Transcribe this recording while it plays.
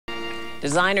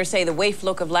Designers say the waif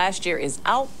look of last year is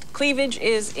out, cleavage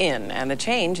is in, and the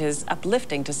change is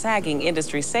uplifting to sagging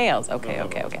industry sales.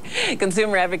 Okay.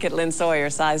 Consumer advocate Lynn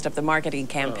Sawyer sized up the marketing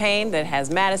campaign that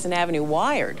has Madison Avenue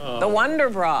wired. The Wonder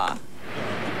Bra.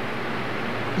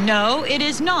 No, it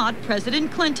is not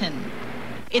President Clinton.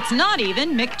 It's not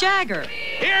even Mick Jagger.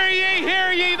 Hear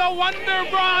ye, the Wonder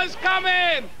Bra's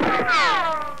coming!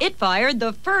 It fired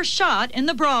the first shot in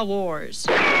the bra wars.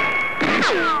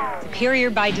 Superior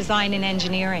by design and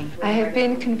engineering. I have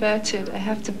been converted. I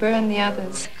have to burn the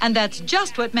others. And that's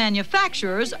just what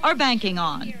manufacturers are banking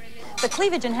on. The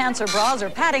cleavage enhancer bras are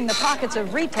padding the pockets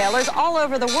of retailers all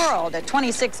over the world at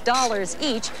 $26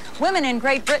 each. Women in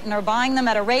Great Britain are buying them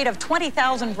at a rate of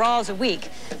 20,000 bras a week.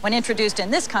 When introduced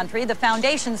in this country, the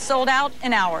foundation sold out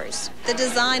in hours. The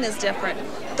design is different.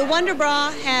 The Wonder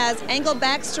Bra has angled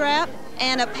back strap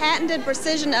and a patented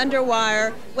precision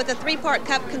underwire with a three-part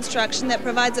cup construction that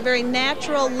provides a very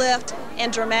natural lift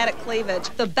and dramatic cleavage.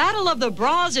 The battle of the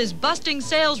bras is busting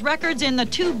sales records in the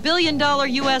 $2 billion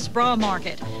U.S. bra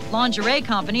market. Lingerie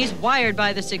companies wired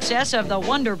by the success of the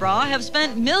Wonder Bra have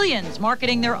spent millions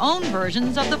marketing their own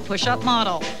versions of the push-up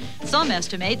model. Some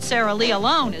estimate Sara Lee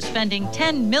alone is spending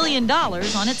 $10 million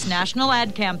on its national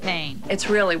ad campaign. It's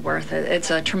really worth it. It's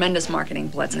a tremendous marketing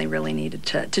blitz, and they really needed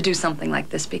to do something like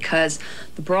this because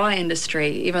the bra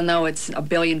industry, even though it's a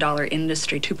billion-dollar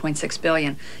industry, $2.6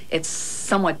 billion, it's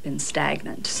somewhat been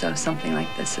stagnant. So something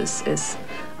like this is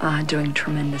doing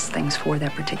tremendous things for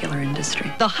that particular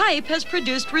industry. The hype has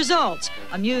produced results.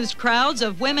 Amused crowds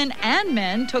of women and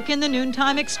men took in the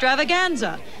noontime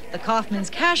extravaganza. The Kaufmann's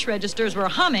cash registers were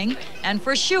humming, and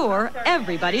for sure,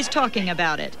 everybody's talking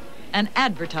about it. An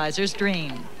advertiser's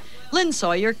dream. Lynn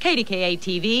Sawyer, KDKA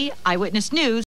TV, Eyewitness News.